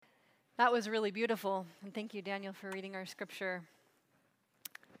That was really beautiful. And thank you, Daniel, for reading our scripture.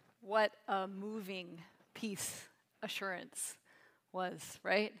 What a moving peace assurance was,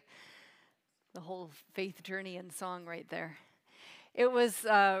 right? The whole faith journey and song right there. It was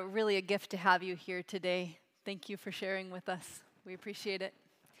really a gift to have you here today. Thank you for sharing with us. We appreciate it.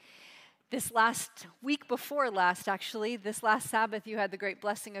 This last week before last, actually, this last Sabbath, you had the great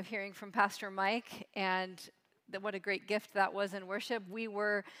blessing of hearing from Pastor Mike, and what a great gift that was in worship. We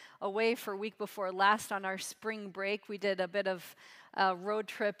were away for a week before last on our spring break. We did a bit of a road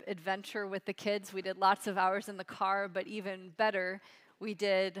trip adventure with the kids. We did lots of hours in the car, but even better, we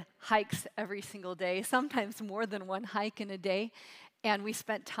did hikes every single day, sometimes more than one hike in a day, and we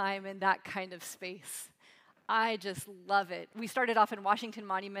spent time in that kind of space. I just love it. We started off in Washington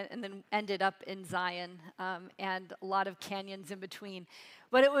Monument and then ended up in Zion, and a lot of canyons in between.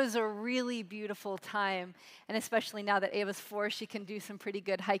 But it was a really beautiful time, and especially now that Ava's 4, she can do some pretty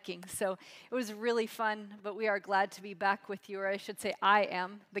good hiking. So it was really fun, but we are glad to be back with you, or I should say I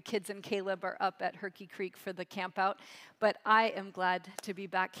am. The kids and Caleb are up at Herky Creek for the camp out, but I am glad to be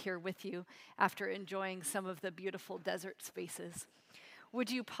back here with you after enjoying some of the beautiful desert spaces.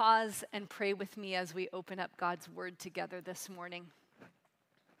 Would you pause and pray with me as we open up God's word together this morning?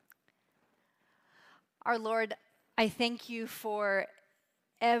 Our Lord, I thank you for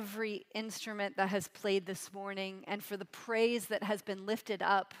every instrument that has played this morning and for the praise that has been lifted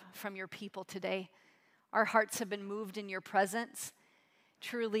up from your people today. Our hearts have been moved in your presence.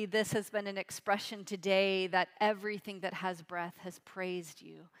 Truly, this has been an expression today that everything that has breath has praised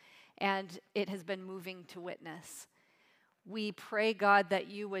you, and it has been moving to witness. We pray, God, that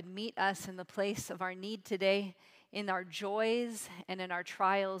you would meet us in the place of our need today, in our joys and in our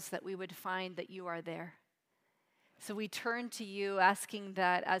trials, that we would find that you are there. So we turn to you, asking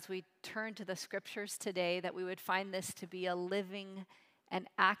that as we turn to the scriptures today, that we would find this to be a living and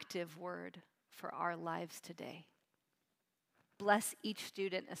active word for our lives today. Bless each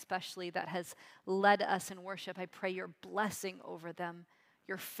student, especially that has led us in worship. I pray your blessing over them,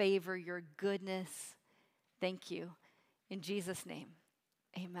 your favor, your goodness. Thank you. In Jesus' name,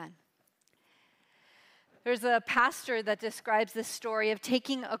 amen. There's a pastor that describes this story of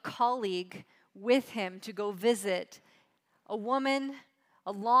taking a colleague with him to go visit a woman,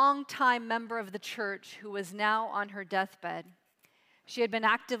 a longtime member of the church who was now on her deathbed. She had been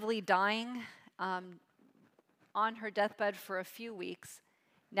actively dying on her deathbed for a few weeks,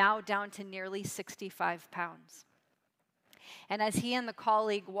 now down to nearly 65 pounds. And as he and the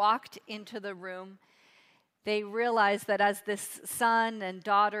colleague walked into the room, they realized that as this son and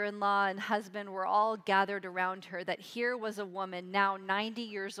daughter-in-law and husband were all gathered around her, that here was a woman now 90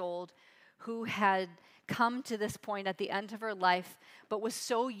 years old who had come to this point at the end of her life, but was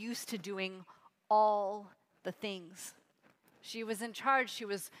so used to doing all the things. She was in charge, she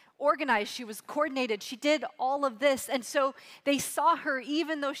was organized, she was coordinated, she did all of this. And so they saw her,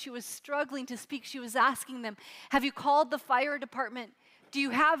 even though she was struggling to speak, she was asking them, "Have you called the fire department? Do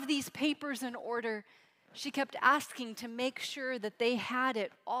you have these papers in order?" She kept asking to make sure that they had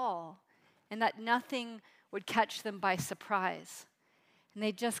it all and that nothing would catch them by surprise. And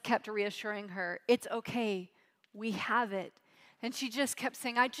they just kept reassuring her, "It's okay, we have it." And she just kept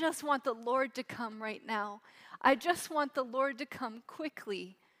saying, "I just want the Lord to come right now. I just want the Lord to come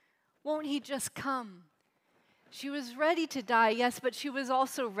quickly. Won't he just come?" She was ready to die, yes, but she was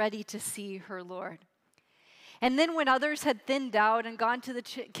also ready to see her Lord. And then when others had thinned out and gone to the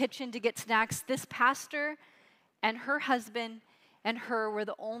kitchen to get snacks, this pastor and her husband and her were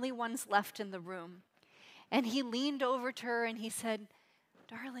the only ones left in the room. And he leaned over to her and he said,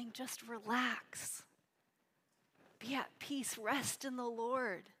 "Darling, just relax. Be at peace. Rest in the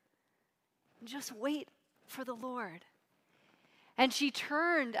Lord. And just wait for the Lord." And she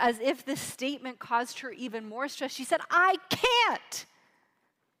turned as if this statement caused her even more stress. She said, "I can't,"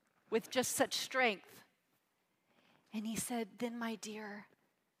 with just such strength. And he said, "Then, my dear,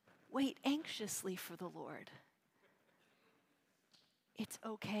 wait anxiously for the Lord. It's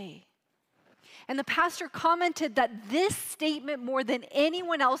okay." And the pastor commented that this statement, more than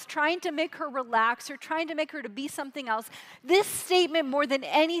anyone else, trying to make her relax or trying to make her to be something else, this statement more than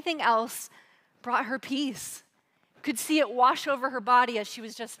anything else brought her peace. Could see it wash over her body as she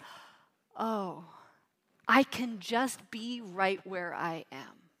was just, "Oh, I can just be right where I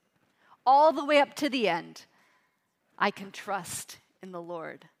am. All the way up to the end. I can trust in the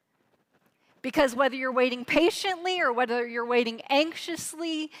Lord." Because whether you're waiting patiently or whether you're waiting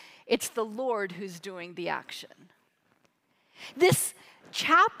anxiously, it's the Lord who's doing the action. This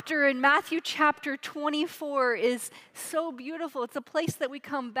chapter in Matthew chapter 24 is so beautiful. It's a place that we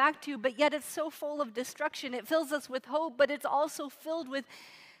come back to, but yet it's so full of destruction. It fills us with hope, but it's also filled with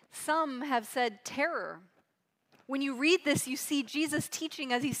Some have said terror. When you read this, you see Jesus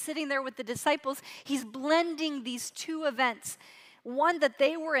teaching as he's sitting there with the disciples. He's blending these two events. One that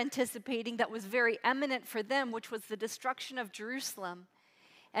they were anticipating that was very imminent for them, which was the destruction of Jerusalem.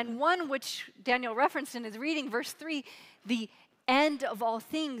 And one which Daniel referenced in his reading, verse 3, the end of all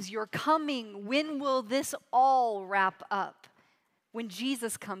things, you're coming. When will this all wrap up? When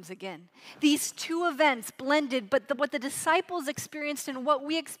Jesus comes again. These two events blended, but what the disciples experienced and what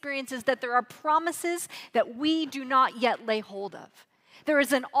we experience is that there are promises that we do not yet lay hold of. There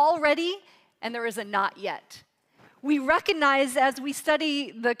is an already and there is a not yet. We recognize as we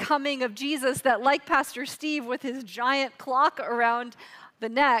study the coming of Jesus that, like Pastor Steve with his giant clock around the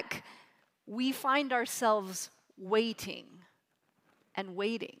neck, we find ourselves waiting and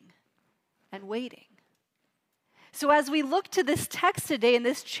waiting and waiting. So as we look to this text today in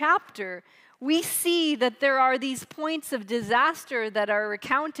this chapter, we see that there are these points of disaster that are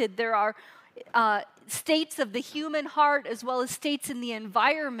recounted. There are states of the human heart as well as states in the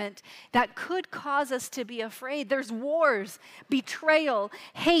environment that could cause us to be afraid. There's wars, betrayal,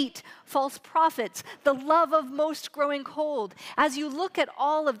 hate, false prophets, the love of most growing cold. As you look at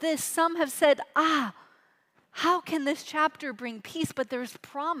all of this, some have said, how can this chapter bring peace? But there's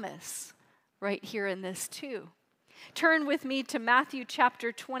promise right here in this too. Turn with me to Matthew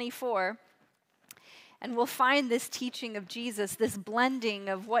chapter 24, and we'll find this teaching of Jesus, this blending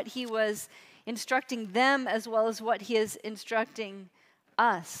of what he was instructing them as well as what he is instructing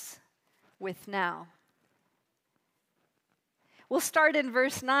us with now. We'll start in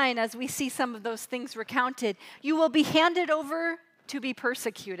verse 9 as we see some of those things recounted. You will be handed over to be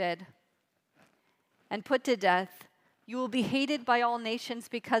persecuted and put to death. You will be hated by all nations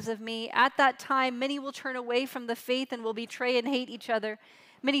because of me. At that time, many will turn away from the faith and will betray and hate each other.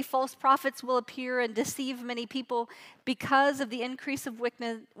 Many false prophets will appear and deceive many people. Because of the increase of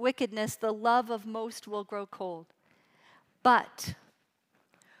wickedness, the love of most will grow cold. But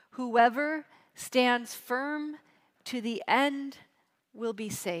whoever stands firm to the end will be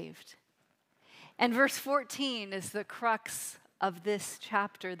saved. And verse 14 is the crux of this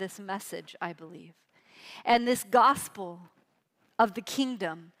chapter, this message, I believe. And this gospel of the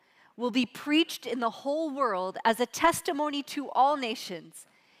kingdom will be preached in the whole world as a testimony to all nations,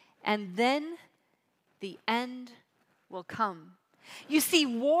 and then the end will come. You see,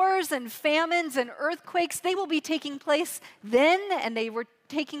 wars and famines and earthquakes, they will be taking place then, and they're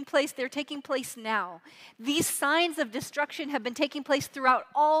taking place now. These signs of destruction have been taking place throughout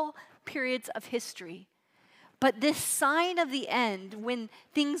all periods of history. But this sign of the end, when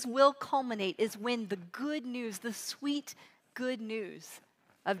things will culminate, is when the good news, the sweet good news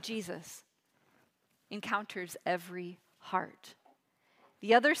of Jesus encounters every heart.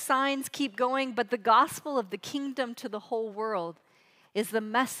 The other signs keep going, but the gospel of the kingdom to the whole world is the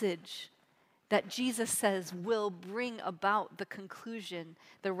message that Jesus says will bring about the conclusion,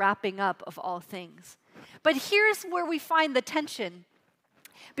 the wrapping up of all things. But here's where we find the tension.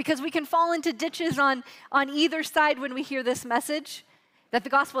 Because we can fall into ditches on either side when we hear this message, that the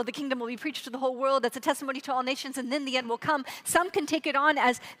gospel of the kingdom will be preached to the whole world, that's a testimony to all nations, and then the end will come. Some can take it on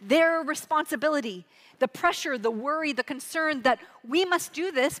as their responsibility, the pressure, the worry, the concern that we must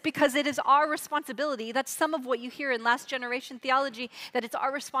do this because it is our responsibility. That's some of what you hear in last generation theology, that it's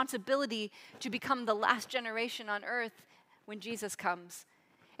our responsibility to become the last generation on earth when Jesus comes.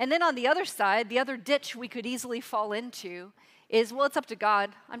 And then on the other side, the other ditch we could easily fall into is, well, it's up to God.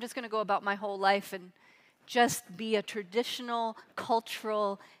 I'm just going to go about my whole life and just be a traditional,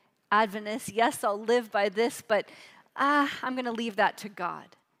 cultural Adventist. Yes, I'll live by this, but I'm going to leave that to God.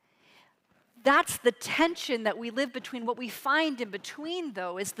 That's the tension that we live between. What we find in between,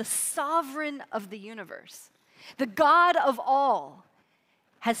 though, is the sovereign of the universe. The God of all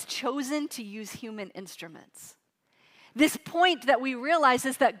has chosen to use human instruments. This point that we realize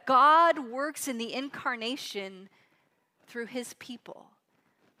is that God works in the incarnation through his people.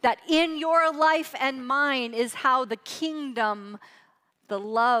 That in your life and mine is how the kingdom, the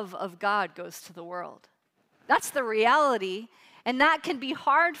love of God goes to the world. That's the reality, and that can be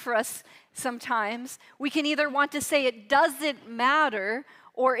hard for us sometimes. We can either want to say it doesn't matter,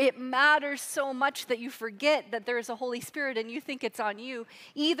 or it matters so much that you forget that there is a Holy Spirit and you think it's on you.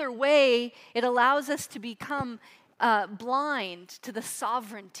 Either way, it allows us to become blind to the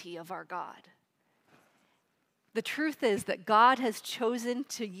sovereignty of our God. The truth is that God has chosen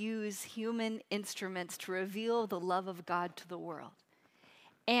to use human instruments to reveal the love of God to the world.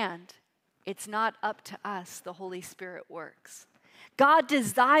 And it's not up to us, the Holy Spirit works. God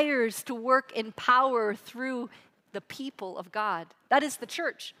desires to work in power through the people of God. That is the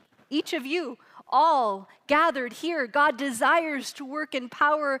church. each of you, all gathered here. God desires to work in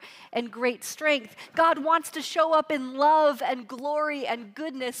power and great strength. God wants to show up in love and glory and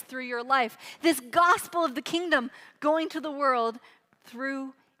goodness through your life. This gospel of the kingdom going to the world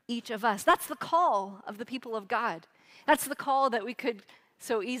through each of us. That's the call of the people of God. That's the call that we could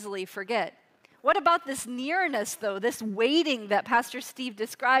so easily forget. What about this nearness, though, this waiting that Pastor Steve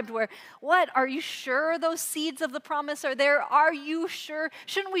described where, are you sure those seeds of the promise are there? Are you sure?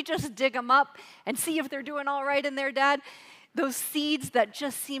 Shouldn't we just dig them up and see if they're doing all right in there, Dad? Those seeds that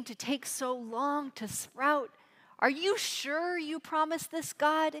just seem to take so long to sprout. Are you sure you promised this,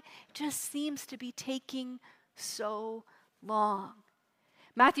 God? It just seems to be taking so long.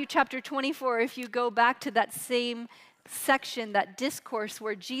 Matthew chapter 24, if you go back to that same section, that discourse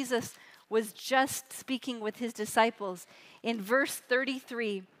where Jesus was just speaking with his disciples. In verse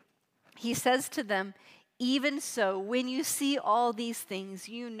 33, he says to them, "Even so, when you see all these things,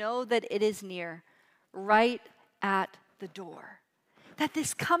 you know that it is near, right at the door." That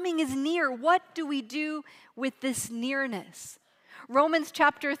this coming is near. What do we do with this nearness? Romans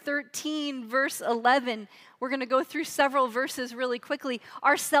chapter 13, verse 11, we're going to go through several verses really quickly.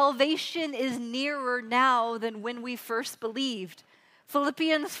 Our salvation is nearer now than when we first believed.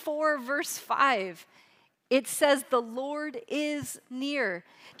 Philippians 4, verse 5, it says, "The Lord is near."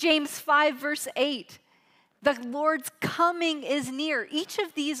 James 5, verse 8, the Lord's coming is near. Each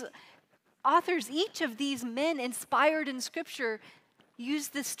of these authors, each of these men inspired in Scripture use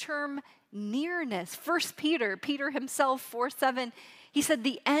this term nearness. 1 Peter himself, 4:7, he said,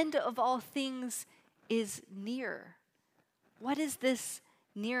 "The end of all things is near." What is this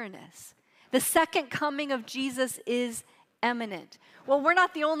nearness? The second coming of Jesus is imminent. Well, we're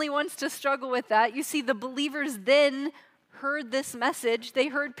not the only ones to struggle with that. You see, the believers then heard this message. They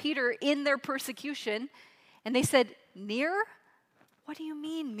heard Peter in their persecution, and they said, "Near? What do you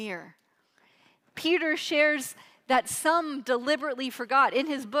mean near?" Peter shares that some deliberately forgot. In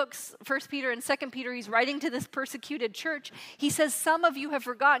his books, 1 Peter and 2 Peter, he's writing to this persecuted church. He says, some of you have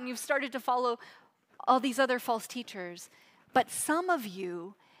forgotten. You've started to follow all these other false teachers. But some of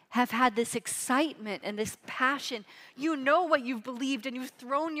you have had this excitement and this passion. You know what you've believed and you've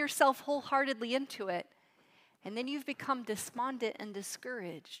thrown yourself wholeheartedly into it. And then you've become despondent and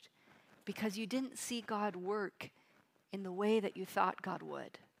discouraged because you didn't see God work in the way that you thought God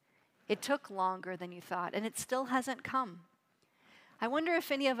would. It took longer than you thought, and it still hasn't come. I wonder if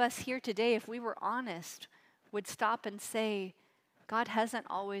any of us here today, if we were honest, would stop and say, God hasn't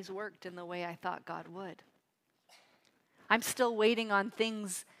always worked in the way I thought God would. I'm still waiting on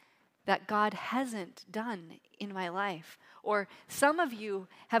things that God hasn't done in my life. Or some of you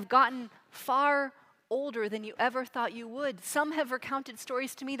have gotten far older than you ever thought you would. Some have recounted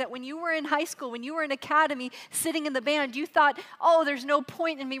stories to me that when you were in high school, when you were in academy, sitting in the band, you thought, oh, there's no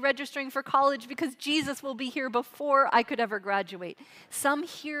point in me registering for college because Jesus will be here before I could ever graduate. Some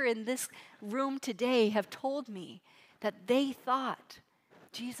here in this room today have told me that they thought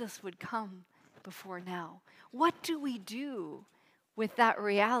Jesus would come before now. What do we do with that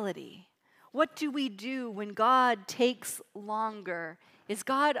reality? What do we do when God takes longer? Is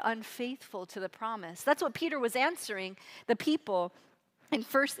God unfaithful to the promise? That's what Peter was answering the people in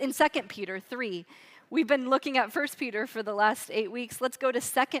 2 Peter 3. We've been looking at 1 Peter for the last 8 weeks. Let's go to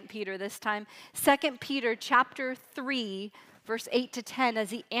 2 Peter this time. 2 Peter chapter 3, verse 8 to 10, as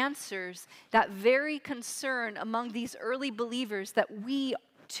he answers that very concern among these early believers that we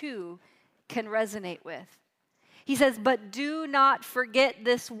too can resonate with. He says, "But do not forget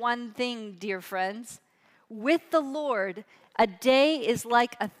this one thing, dear friends. With the Lord, a day is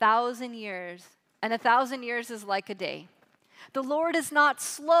like 1,000 years, and 1,000 years is like a day. The Lord is not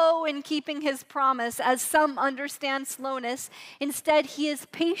slow in keeping his promise, as some understand slowness. Instead, he is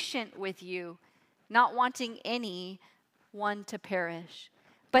patient with you, not wanting anyone to perish,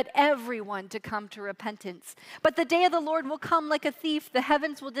 but everyone to come to repentance. But the day of the Lord will come like a thief. The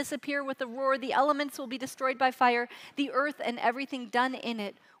heavens will disappear with a roar. The elements will be destroyed by fire. The earth and everything done in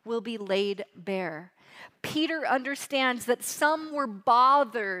it will be laid bare." Peter understands that some were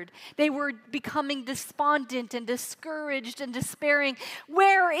bothered. They were becoming despondent and discouraged and despairing.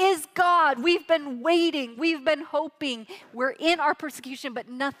 Where is God? We've been waiting. We've been hoping. We're in our persecution, but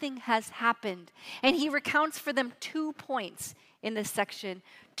nothing has happened. And he recounts for them 2 points in this section,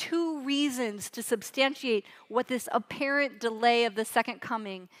 2 reasons to substantiate what this apparent delay of the second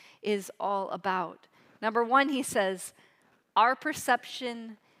coming is all about. Number 1, he says, our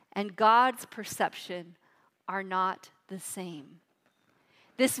perception and God's perception are not the same.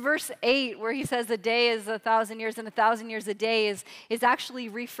 This verse 8, where he says a day is 1,000 years and 1,000 years a day, is actually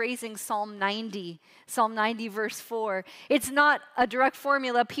rephrasing Psalm 90. Psalm 90, verse 4. It's not a direct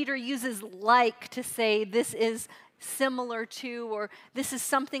formula. Peter uses like to say this is similar to, or this is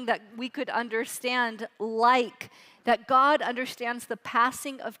something that we could understand like, that God understands the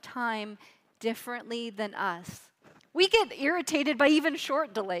passing of time differently than us. We get irritated by even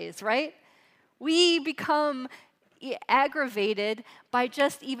short delays, right? We become aggravated by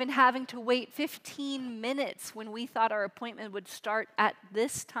just even having to wait 15 minutes when we thought our appointment would start at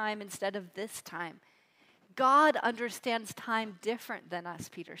this time instead of this time. God understands time different than us,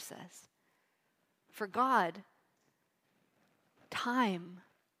 Peter says. For God, time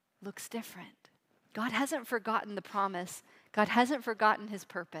looks different. God hasn't forgotten the promise. God hasn't forgotten his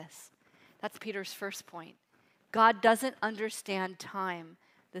purpose. That's Peter's first point. God doesn't understand time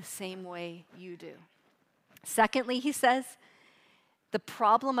the same way you do. Secondly, he says, the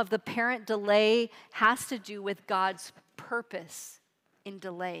problem of the parent delay has to do with God's purpose in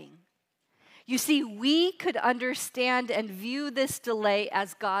delaying. You see, we could understand and view this delay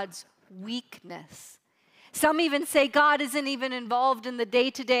as God's weakness. Some even say God isn't even involved in the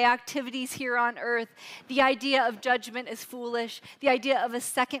day-to-day activities here on earth. The idea of judgment is foolish. The idea of a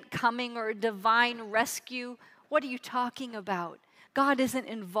second coming or a divine rescue, what are you talking about? God isn't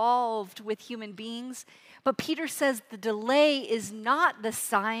involved with human beings. But Peter says the delay is not the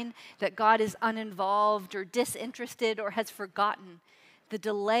sign that God is uninvolved or disinterested or has forgotten. The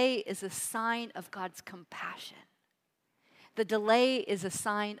delay is a sign of God's compassion. The delay is a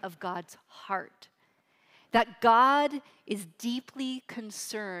sign of God's heart. That God is deeply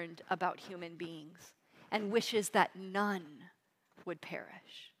concerned about human beings and wishes that none would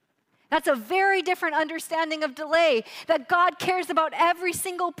perish. That's a very different understanding of delay, that God cares about every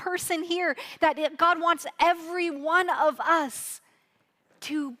single person here, that God wants every one of us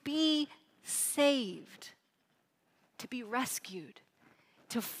to be saved, to be rescued,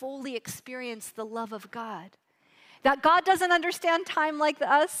 to fully experience the love of God. That God doesn't understand time like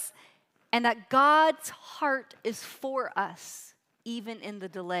us, and that God's heart is for us, even in the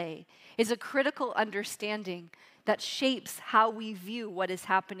delay, is a critical understanding that shapes how we view what is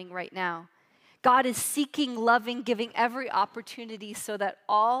happening right now. God is seeking, loving, giving every opportunity so that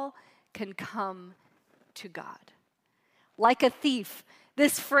all can come to God. Like a thief,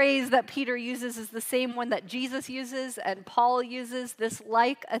 this phrase that Peter uses is the same one that Jesus uses and Paul uses, this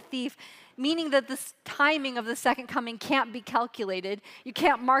like a thief, meaning that this timing of the second coming can't be calculated. You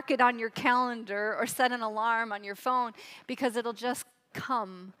can't mark it on your calendar or set an alarm on your phone because it'll just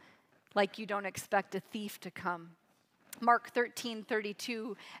come like you don't expect a thief to come. Mark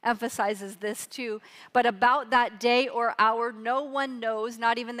 13:32 emphasizes this too. But about that day or hour, no one knows,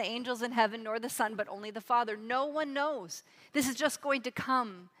 not even the angels in heaven nor the Son, but only the Father. No one knows. This is just going to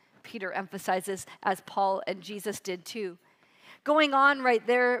come, Peter emphasizes, as Paul and Jesus did too. Going on right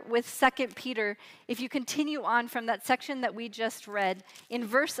there with 2 Peter, if you continue on from that section that we just read, in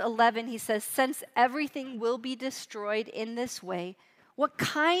verse 11 he says, since everything will be destroyed in this way, what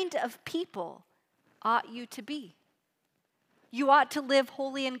kind of people ought you to be? You ought to live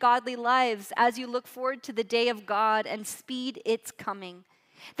holy and godly lives as you look forward to the day of God and speed its coming.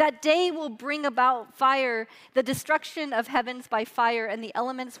 That day will bring about fire, the destruction of heavens by fire, and the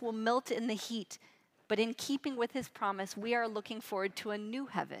elements will melt in the heat. But in keeping with his promise, we are looking forward to a new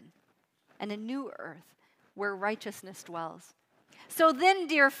heaven and a new earth where righteousness dwells. So then,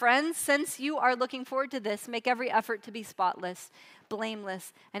 dear friends, since you are looking forward to this, make every effort to be spotless,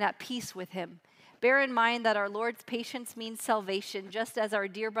 blameless, and at peace with him. Bear in mind that our Lord's patience means salvation, just as our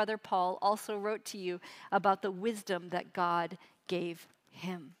dear brother Paul also wrote to you about the wisdom that God gave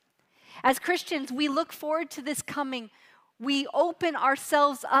him. As Christians, we look forward to this coming. We open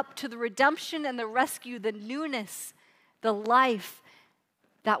ourselves up to the redemption and the rescue, the newness, the life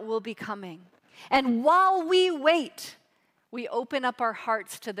that will be coming. And while we wait, we open up our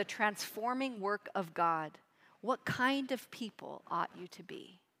hearts to the transforming work of God. What kind of people ought you to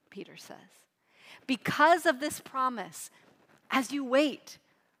be, Peter says. Because of this promise, as you wait,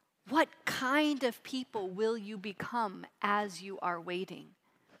 what kind of people will you become as you are waiting?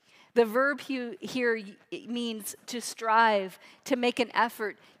 The verb here means to strive, to make an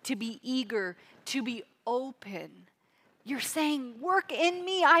effort, to be eager, to be open. You're saying, work in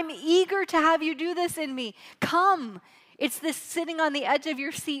me. I'm eager to have you do this in me. Come. It's this sitting on the edge of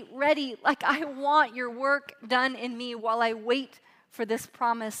your seat, ready, like I want your work done in me while I wait for this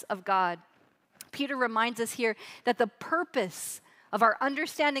promise of God. Peter reminds us here that the purpose of our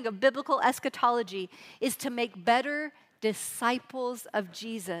understanding of biblical eschatology is to make better disciples of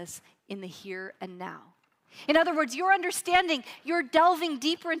Jesus in the here and now. In other words, you're delving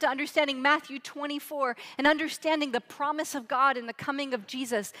deeper into understanding Matthew 24 and understanding the promise of God and the coming of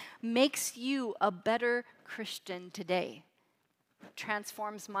Jesus makes you a better Christian today. It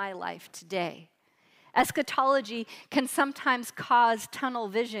transforms my life today. Eschatology can sometimes cause tunnel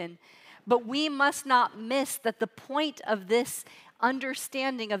vision, but we must not miss that the point of this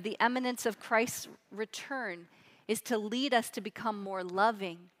understanding of the imminence of Christ's return is to lead us to become more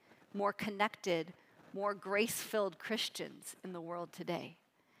loving, more connected, more grace-filled Christians in the world today.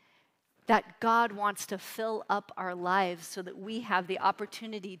 That God wants to fill up our lives so that we have the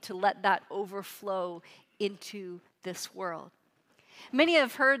opportunity to let that overflow into this world. Many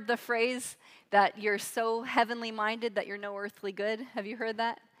have heard the phrase that you're so heavenly minded that you're no earthly good. Have you heard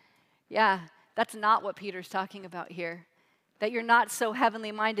that? Yeah, that's not what Peter's talking about here. That you're not so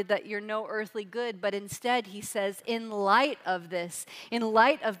heavenly minded that you're no earthly good, but instead he says, in light of this, in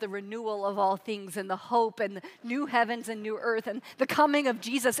light of the renewal of all things and the hope and the new heavens and new earth and the coming of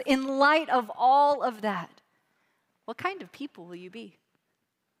Jesus, in light of all of that, what kind of people will you be?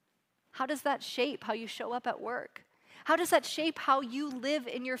 How does that shape how you show up at work? How does that shape how you live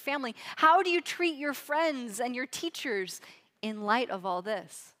in your family? How do you treat your friends and your teachers in light of all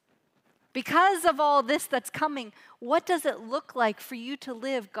this? Because of all this that's coming, what does it look like for you to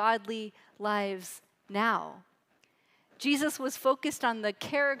live godly lives now? Jesus was focused on the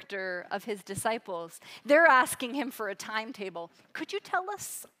character of his disciples. They're asking him for a timetable. Could you tell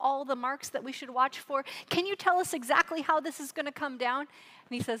us all the marks that we should watch for? Can you tell us exactly how this is going to come down? And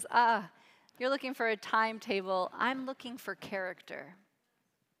he says, you're looking for a timetable. I'm looking for character.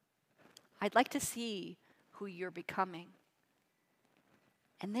 I'd like to see who you're becoming.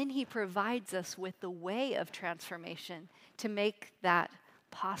 And then he provides us with the way of transformation to make that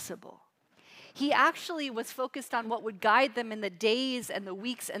possible. He actually was focused on what would guide them in the days and the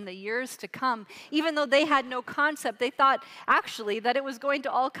weeks and the years to come. Even though they had no concept, they thought actually that it was going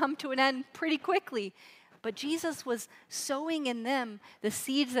to all come to an end pretty quickly. But Jesus was sowing in them the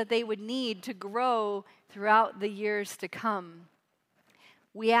seeds that they would need to grow throughout the years to come.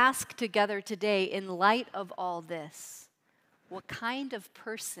 We ask together today, in light of all this, what kind of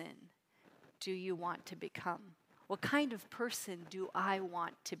person do you want to become? What kind of person do I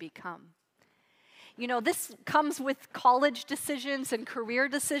want to become? You know, this comes with college decisions and career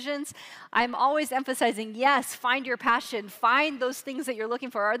decisions. I'm always emphasizing, yes, find your passion. Find those things that you're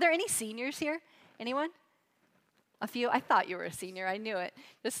looking for. Are there any seniors here? Anyone? A few? I thought you were a senior. I knew it.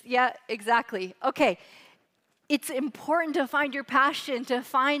 Yeah, exactly. Okay. It's important to find your passion, to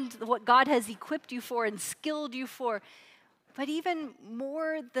find what God has equipped you for and skilled you for. But even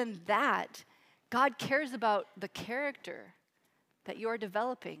more than that, God cares about the character that you're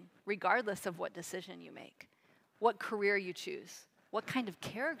developing, regardless of what decision you make, what career you choose, what kind of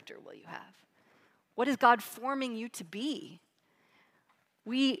character will you have? What is God forming you to be?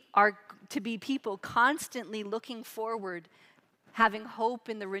 We are to be people constantly looking forward, having hope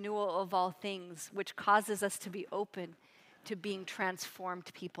in the renewal of all things, which causes us to be open to being transformed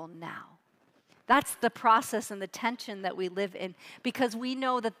people now. That's the process and the tension that we live in, because we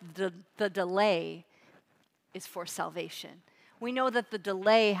know that the delay is for salvation. We know that the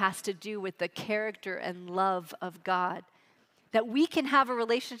delay has to do with the character and love of God, that we can have a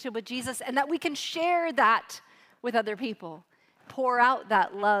relationship with Jesus and that we can share that with other people, pour out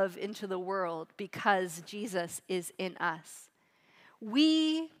that love into the world because Jesus is in us.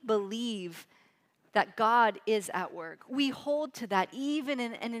 We believe that God is at work. We hold to that even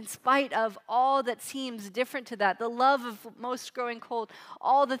in spite of all that seems different to that, the love of most growing cold,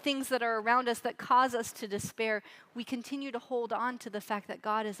 all the things that are around us that cause us to despair. We continue to hold on to the fact that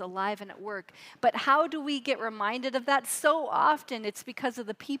God is alive and at work. But how do we get reminded of that? So often it's because of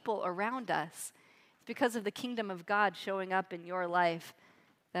the people around us. It's because of the kingdom of God showing up in your life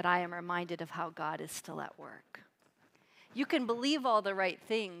that I am reminded of how God is still at work. You can believe all the right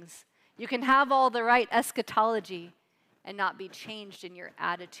things. You can have all the right eschatology and not be changed in your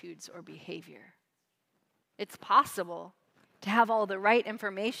attitudes or behavior. It's possible to have all the right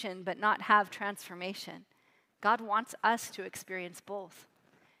information but not have transformation. God wants us to experience both,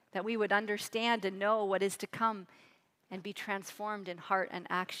 that we would understand and know what is to come and be transformed in heart and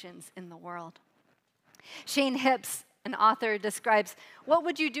actions in the world. Shane Hipps, an author, describes, what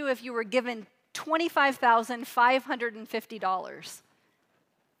would you do if you were given $25,550?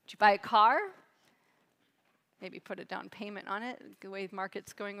 Would you buy a car? Maybe put a down payment on it, the way the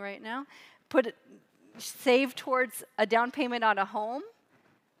market's going right now. Save towards a down payment on a home?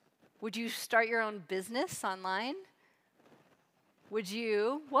 Would you start your own business online? Would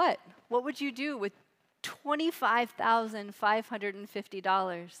you, what? What would you do with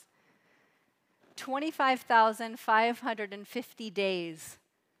 $25,550? 25,550 days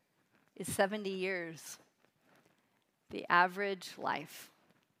is 70 years, the average life.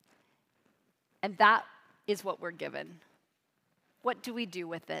 And that is what we're given. What do we do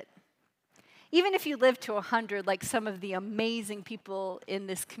with it? Even if you live to 100, like some of the amazing people in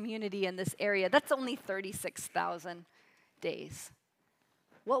this community, in this area, that's only 36,000 days.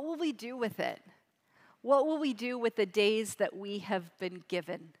 What will we do with it? What will we do with the days that we have been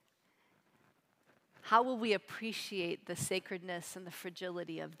given? How will we appreciate the sacredness and the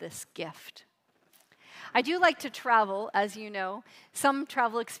fragility of this gift? I do like to travel, as you know. Some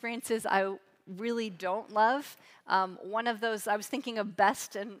travel experiences I really don't love. One of those, I was thinking of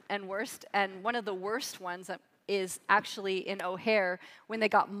best and worst, and one of the worst ones is actually in O'Hare when they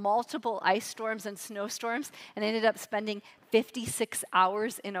got multiple ice storms and snowstorms and ended up spending 56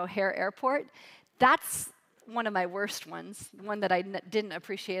 hours in O'Hare Airport. That's one of my worst ones, one that I didn't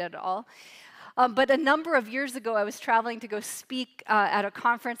appreciate at all. But a number of years ago, I was traveling to go speak at a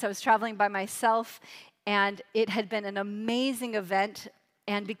conference. I was traveling by myself, and it had been an amazing event.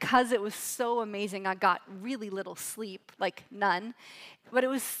 And because it was so amazing, I got really little sleep, like none. But it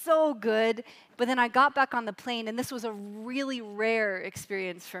was so good. But then I got back on the plane, and this was a really rare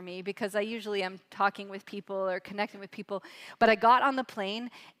experience for me because I usually am talking with people or connecting with people. But I got on the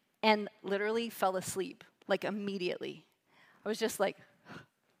plane and literally fell asleep, like immediately. I was just like,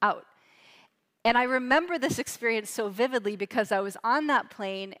 out. And I remember this experience so vividly because I was on that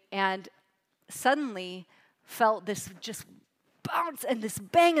plane and suddenly felt this just bounce and this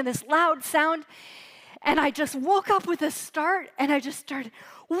bang and this loud sound. And I just woke up with a start and I just started,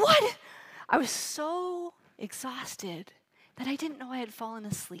 what? I was so exhausted that I didn't know I had fallen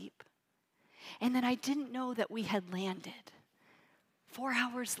asleep. And then I didn't know that we had landed 4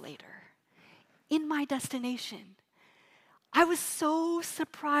 hours later in my destination. I was so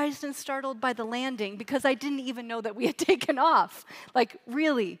surprised and startled by the landing because I didn't even know that we had taken off. Like,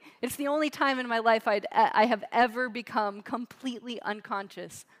 really, it's the only time in my life I have ever become completely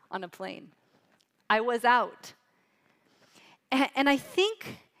unconscious on a plane. I was out. And I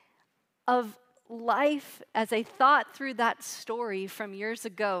think of life as I thought through that story from years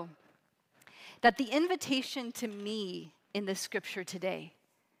ago, that the invitation to me in the scripture today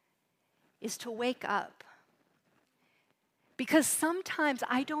is to wake up. Because sometimes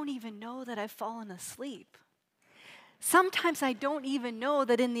I don't even know that I've fallen asleep. Sometimes I don't even know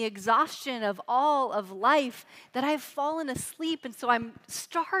that in the exhaustion of all of life that I've fallen asleep, and so I'm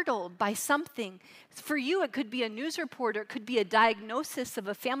startled by something. For you, it could be a news report, or it could be a diagnosis of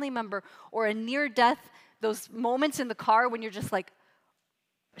a family member, or a near death, those moments in the car when you're just like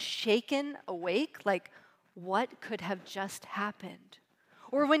shaken awake, like what could have just happened?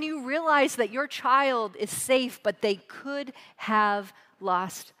 Or when you realize that your child is safe, but they could have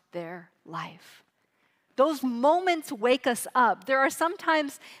lost their life. Those moments wake us up. There are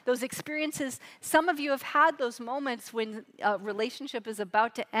sometimes those experiences, some of you have had those moments when a relationship is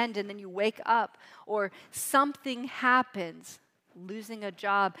about to end and then you wake up, or something happens, losing a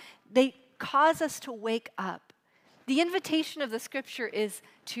job. They cause us to wake up. The invitation of the scripture is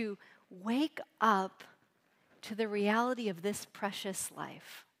to wake up to the reality of this precious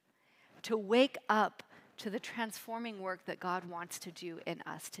life, to wake up to the transforming work that God wants to do in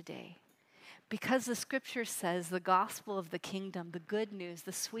us today. Because the scripture says the gospel of the kingdom, the good news,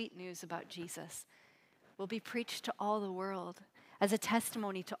 the sweet news about Jesus, will be preached to all the world as a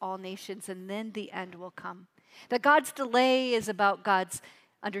testimony to all nations, and then the end will come. That God's delay is about God's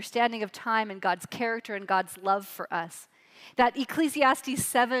understanding of time and God's character and God's love for us. That Ecclesiastes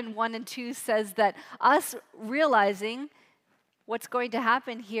 7:1-2 says that us realizing what's going to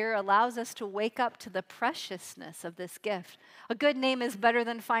happen here allows us to wake up to the preciousness of this gift. A good name is better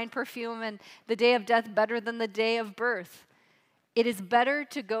than fine perfume, and the day of death better than the day of birth. It is better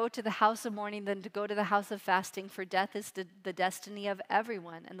to go to the house of mourning than to go to the house of fasting, for death is the destiny of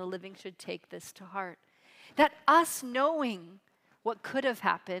everyone, and the living should take this to heart. That us knowing what could have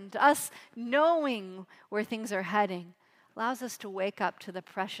happened, us knowing where things are heading, allows us to wake up to the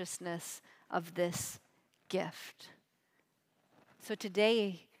preciousness of this gift. So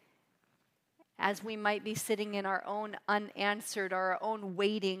today, as we might be sitting in our own unanswered, our own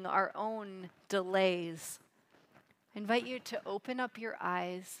waiting, our own delays, I invite you to open up your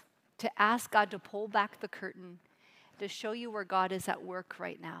eyes, to ask God to pull back the curtain, to show you where God is at work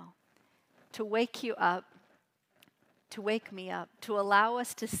right now, to wake you up, to wake me up, to allow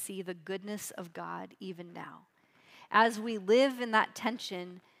us to see the goodness of God even now. As we live in that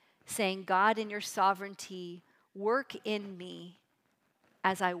tension, saying, God, in your sovereignty, work in me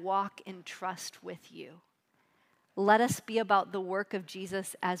as I walk in trust with you. Let us be about the work of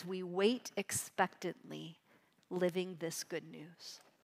Jesus as we wait expectantly, living this good news.